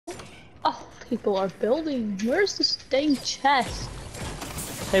People are building. Where's this dang chest?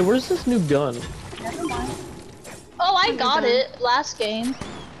 Hey, where's this new gun? Never mind. Oh, I got it last game,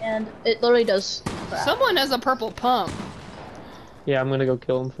 and it literally does crap. Someone has a purple pump. Yeah, I'm gonna go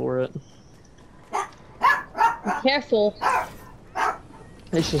kill him for it. Be careful.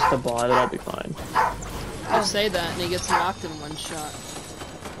 It's just a bot, it'll be fine. I say that and he gets knocked in one shot.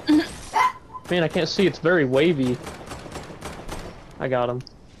 Man, I can't see, it's very wavy. I got him.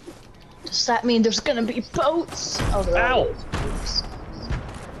 Does that mean there's gonna be boats? Oh, there Ow! are boats.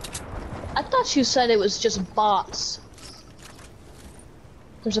 I thought you said it was just bots.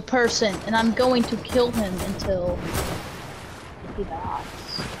 There's a person, and I'm going to kill him until he dies.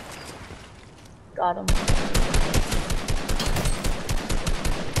 Got him.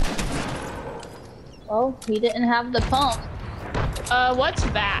 Oh, he didn't have the pump. What's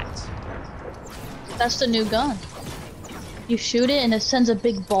that? That's the new gun. You shoot it and it sends a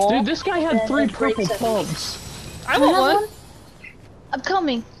big ball. Dude, this guy had and 3 it breaks purple it. pumps. I want one. I'm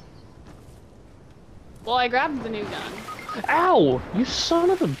coming. Well, I grabbed the new gun. Ow! You son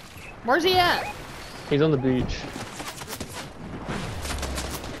of a... Where's he at? He's on the beach.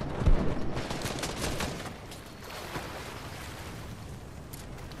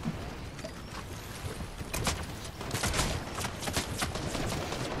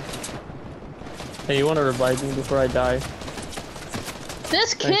 Hey, you want to revive me before I die?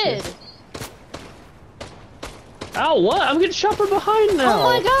 This Thank kid. Ow, what? I'm getting shot from behind now! Oh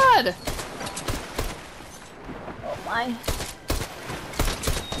my god! Oh my.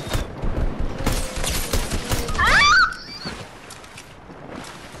 Ah!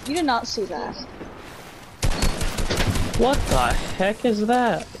 You did not see that. What the heck is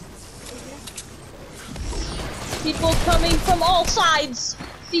that? People coming from all sides.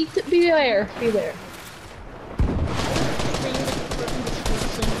 Beware. Beware.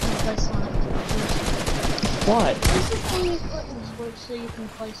 What? This is only buttons work so you can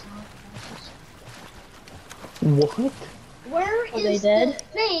place on. What? Where Are they is dead? the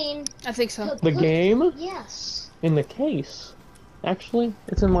thing? I think so. to The put- game? Yes. In the case. Actually,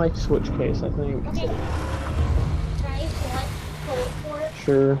 it's in my Switch case, I think. Okay. Can I pull it for it?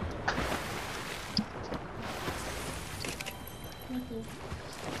 Sure.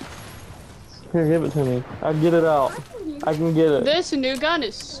 Here, give it to me. I'll get it out. I can get it. This new gun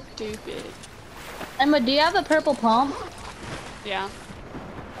is stupid. Emma, do you have a purple pump? Yeah.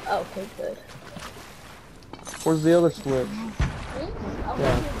 Oh, okay, good. Where's the other Switch?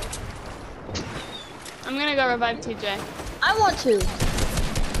 Yeah. I'm gonna go revive TJ. I want to.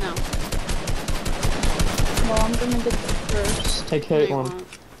 No. Well, I'm gonna get the first. Hey, No, you Caitlin. won't.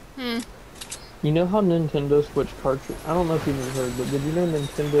 Hmm. You know how Nintendo Switch cartridge? I don't know if you've ever heard, but did you know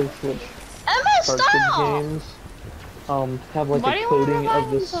Nintendo Switch Emma, cartridge stop! games have like Why do a you wanna coating revive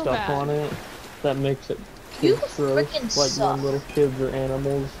of them this so stuff bad? on it that makes it You kids gross, frickin' like suck. when little kids or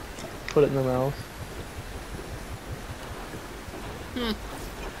animals put it in their mouth. Hmm.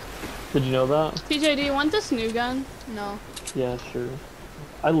 Did you know that? TJ, do you want this new gun? No. Yeah, sure.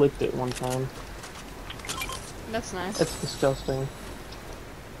 I licked it one time. That's nice. It's disgusting.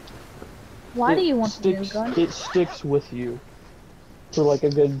 Why It do you want the new sticks, gun? It sticks with you for like a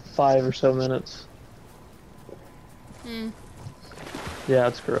good 5 or so minutes. Hmm. Yeah,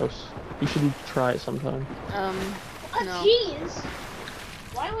 it's gross. You should try it sometime. No. Jeez.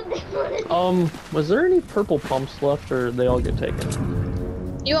 Why would they want it? Was there any purple pumps left, or they all get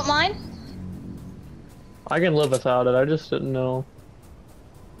taken? You want mine? I can live without it, I just didn't know.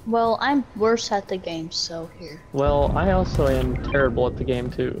 Well, I'm worse at the game, so here. Well, I also am terrible at the game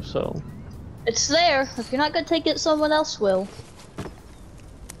too, so... It's there. If you're not gonna take it, someone else will.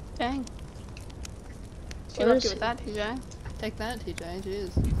 Dang. She Where lucky is with that, TJ. Take that, TJ.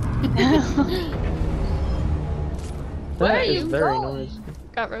 Jeez. Where That are is you very going? noisy.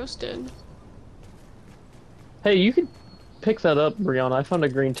 Got roasted. Hey, you could pick that up, Brianna. I found a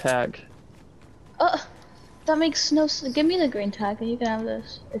green tag. That makes no sense. Give me the green tag and you can have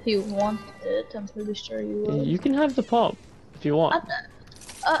this. If you want it, I'm pretty sure you will. You can have the pump, if you want.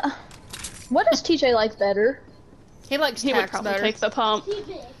 What does TJ like better? He likes He would tax probably better. take the pump.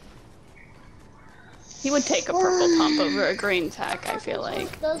 He would take a purple pump over a green tack, I feel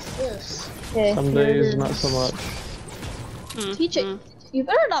like. Does this? Okay, Some here it days, is. not so much. TJ, you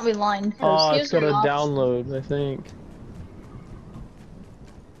better not be lying. 'Cause Oh, here's it's got the a option. download, I think.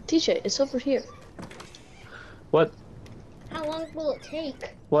 TJ, it's over here. What? How long will it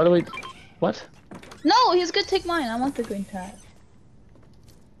take? Why do we... What? No, he's gonna take mine. I want the green tag.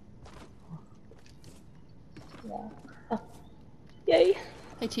 Yeah. Oh. Yay.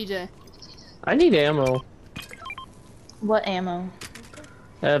 Hey, TJ. I need ammo. What ammo?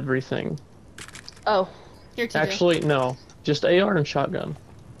 Everything. Oh. Here, TJ. Actually, no. Just AR and shotgun.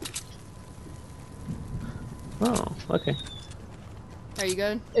 Oh, okay. Are you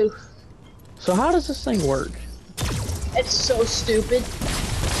good? Oof. So how does this thing work? It's so stupid.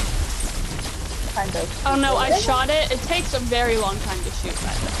 Kind of. Oh no, I shot it. It takes a very long time to shoot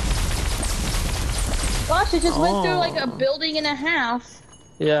that thing. Gosh, it just went through like a Oh. building and a half.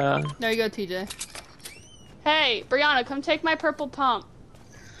 Yeah. There you go, TJ. Hey, Brianna, come take my purple pump.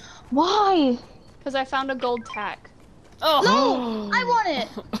 Why? Because I found a gold tack. Oh! No! I want it!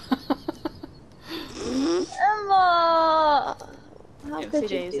 Emma! How Oopsie could you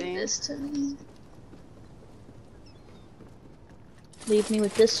daisy. do this to me? Leave me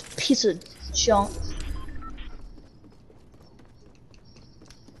with this piece of junk.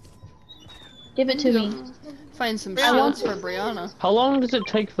 Give it to me. Find some I want shields for Brianna. How long does it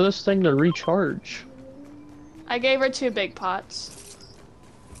take for this thing to recharge? I gave her 2 big pots.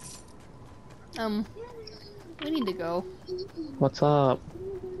 We need to go. What's up?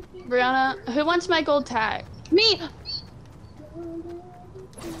 Brianna, who wants my gold tag? Me!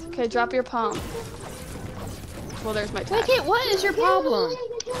 Okay, drop your pump. Well, there's my tag. Wicket, what is your problem?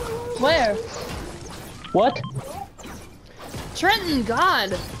 Where? What? Trenton,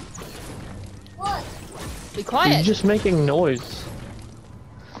 God! What? Be He's quiet. just making noise.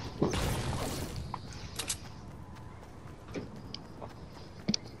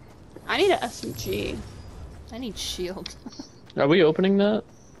 I need an SMG. I need shield. Are we opening that?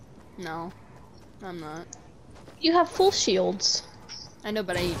 No, I'm not. You have full shields. I know,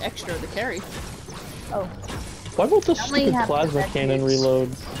 but I need extra to carry. Oh. Why won't this I only stupid have plasma red cannon boots.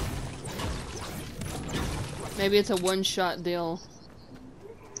 reload? Maybe it's a one-shot deal.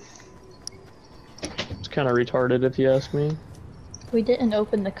 It's kind of retarded if you ask me. We didn't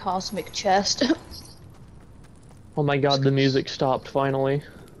open the cosmic chest. Oh my god, the music stopped finally.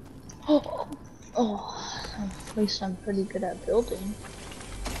 Oh, at least I'm pretty good at building.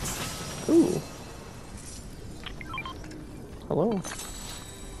 Ooh. Hello.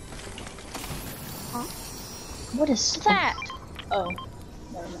 What is that? Oh,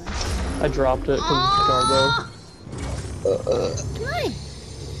 never mind. I dropped it because it's cargo.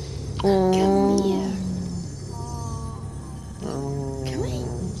 Come here.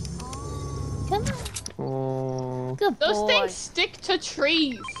 Come on. Oh. Good Those boy. things stick to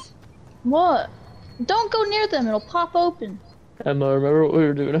trees. What? Don't go near them, it'll pop open. Emma, remember what we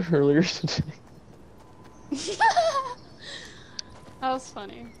were doing earlier today? That was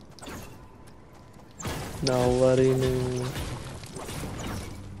funny. Nobody knew.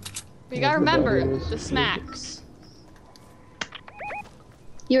 But you gotta remember Everybody was the smacks.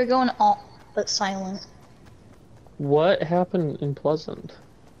 You were going all but silent. What happened in Pleasant?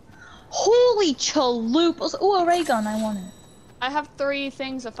 Holy chalupas! Ooh, a ray gun, I want it. I have 3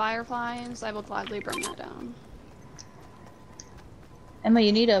 things of fireflies. I will gladly bring that down. Emma,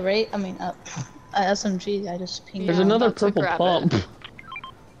 you need a ray? I mean, a SMG. I just pinged. There's Yeah, I'm another about to purple grab pump. Does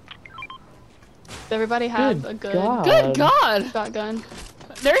everybody have Good a good God. Good God! shotgun?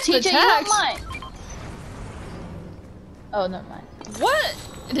 There's the TJ, you have tax. mine. Oh, never mind. What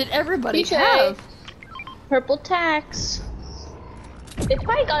did everybody TJ. have? Purple tax. They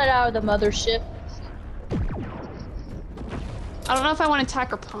probably got it out of the mothership. I don't know if I want to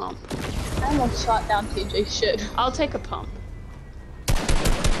attack or pump. I almost shot down TJ's ship. I'll take a pump.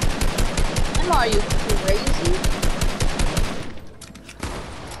 Emma, are you crazy?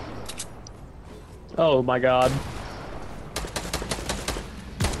 Oh my god.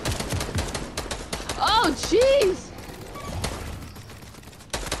 Oh, jeez!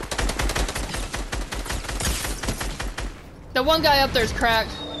 The one guy up there's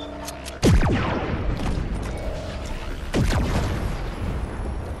cracked.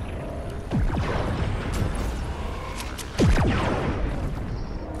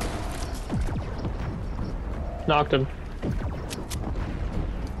 Knocked him.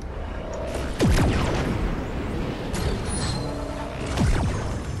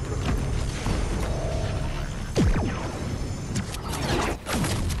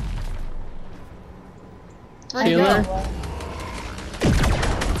 Where'd he Healer. go?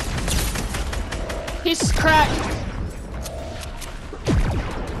 He's cracked.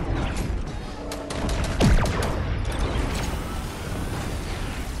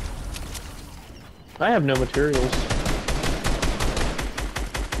 I have no materials.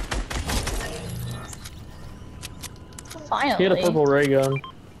 Finally. He had a purple ray gun.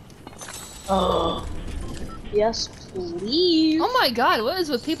 Oh. Yes, please. Oh my God! What is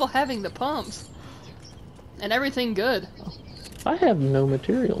with people having the pumps and everything good? I have no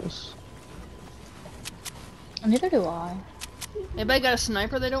materials. Neither do I. Anybody got a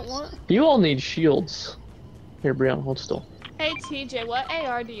sniper they don't want? You all need shields. Here, Brianna, hold still. Hey TJ, what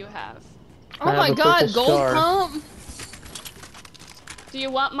AR do you have? Oh I have my a god, purple gold scar. pump! Do you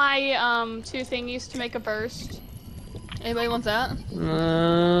want my 2 thingies to make a burst? Anybody want that?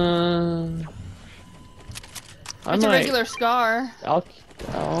 I It's a might. regular scar. I'll.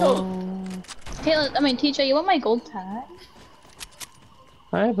 Oh. Caitlin, TJ, you want my gold tag?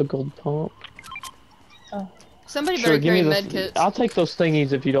 I have a gold pump. Oh. Somebody Sure, better give me carry this. medkits. I'll take those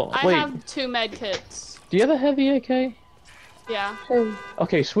thingies if you don't. I Wait, have 2 med kits. do you have a heavy AK? Yeah. Oh.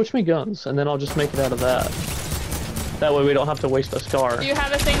 Okay, switch me guns, and then I'll just make it out of that. That way we don't have to waste a scar. Do you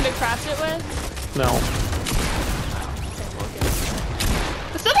have a thing to craft it with? No.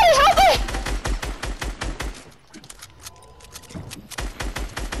 Somebody help me!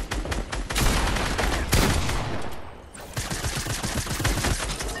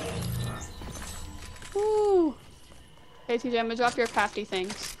 Woo. Hey TJ, I'm gonna drop your crafty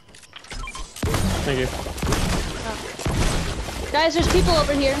things. Thank you. Guys, there's people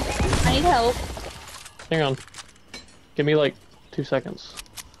over here. I need help. Hang on. Give me like 2 seconds.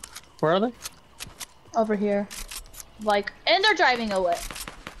 Where are they? Over here. Like, and they're driving away.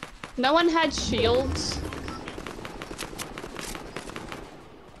 No one had shields.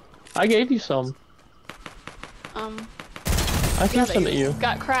 I gave you some. I threw some at you.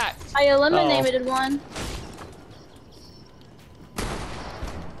 Got cracked. I eliminated one.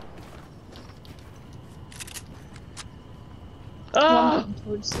 Ah! I'm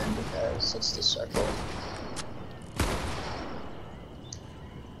towards them because it's the circle.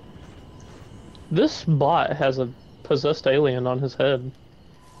 This bot has a possessed alien on his head.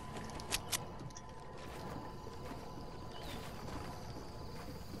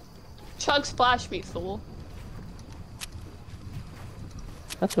 Chug splash me, fool.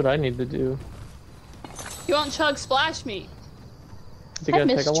 That's what I need to do. You won't chug splash me. Is it I gonna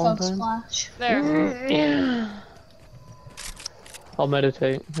take missed a long Chug time? Splash. There. I'll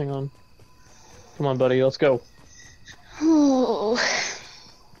meditate. Hang on. Come on, buddy. Let's go. Oh.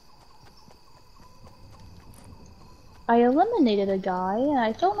 I eliminated a guy, and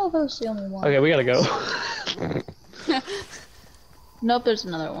I don't know if I was the only one. Okay, we gotta go. Nope, there's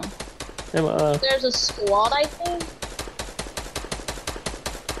another one. Emma, There's a squad, I think.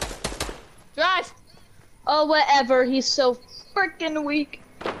 Drive! Oh, whatever. He's so freaking weak.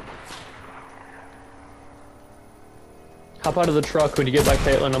 hop out of the truck when you get by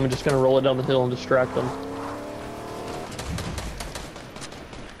Caitlin. I'm just gonna roll it down the hill and distract them.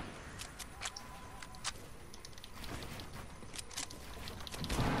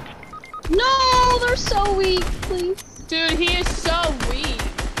 No, they're so weak, please. Dude, he is so weak.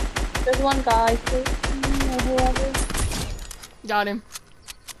 There's one guy, please. Or whoever. Got him.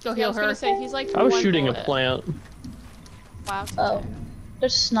 Go Yeah, I heal was her. gonna say, he's like I was one shooting a bullet. plant. Wow. Oh.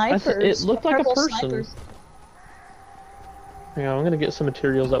 There's snipers. It looked like a Purple person. snipers. Yeah, I'm gonna get some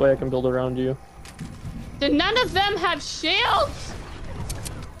materials, that way I can build around you. Did none of them have shields?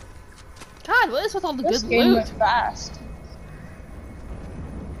 God, what is with all the This good game loot? went fast.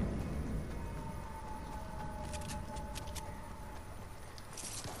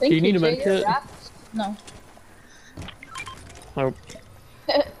 Do you need a Jay, med you're kit? wrapped? No. Oh,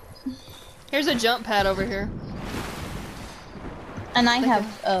 Here's a jump pad over here. And I have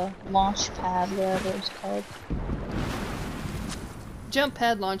a launch pad, whatever it's called. Jump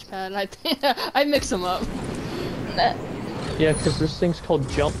pad, launch pad. I mix them up. yeah, because there's things called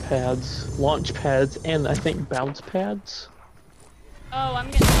jump pads, launch pads, and I think bounce pads. Oh,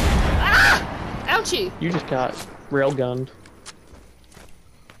 I'm getting. Ah! Ouchie! You just got railgunned.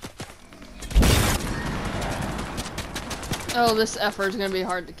 Oh, this effort is gonna be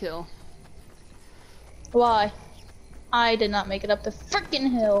hard to kill. Why? I did not make it up the freaking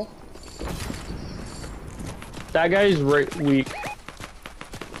hill. That guy's right weak.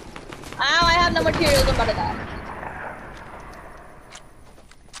 Ow, I have no materials, I'm about to die.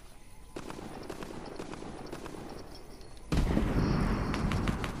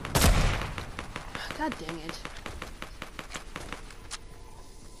 God dang it.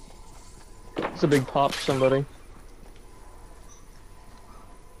 It's a big pop for somebody.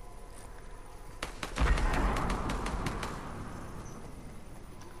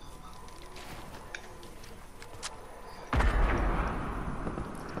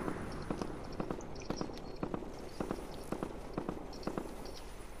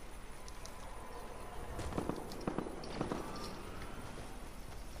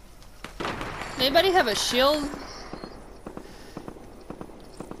 Anybody have a shield?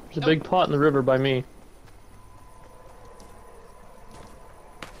 There's a big pot in the river by me.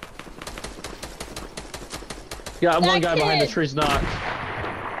 Yeah, I'm That one guy behind the kid! trees knocked.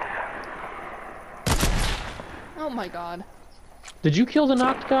 Oh my god. Did you kill the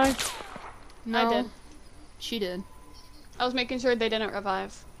knocked guy? No. I did. She did. I was making sure they didn't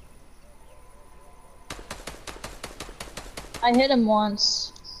revive. I hit him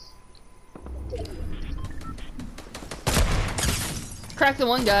once. Cracked the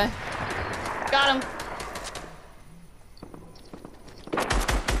one guy. Got him.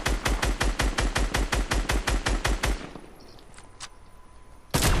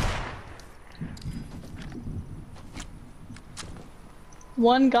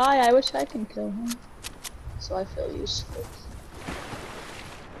 One guy, I wish I can kill him. So I feel useful.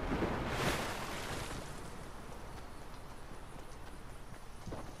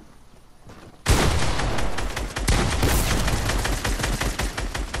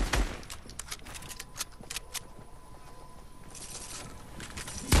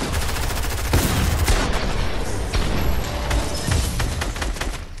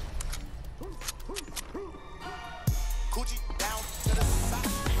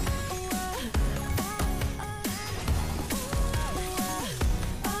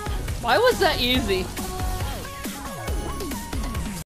 Why was that easy?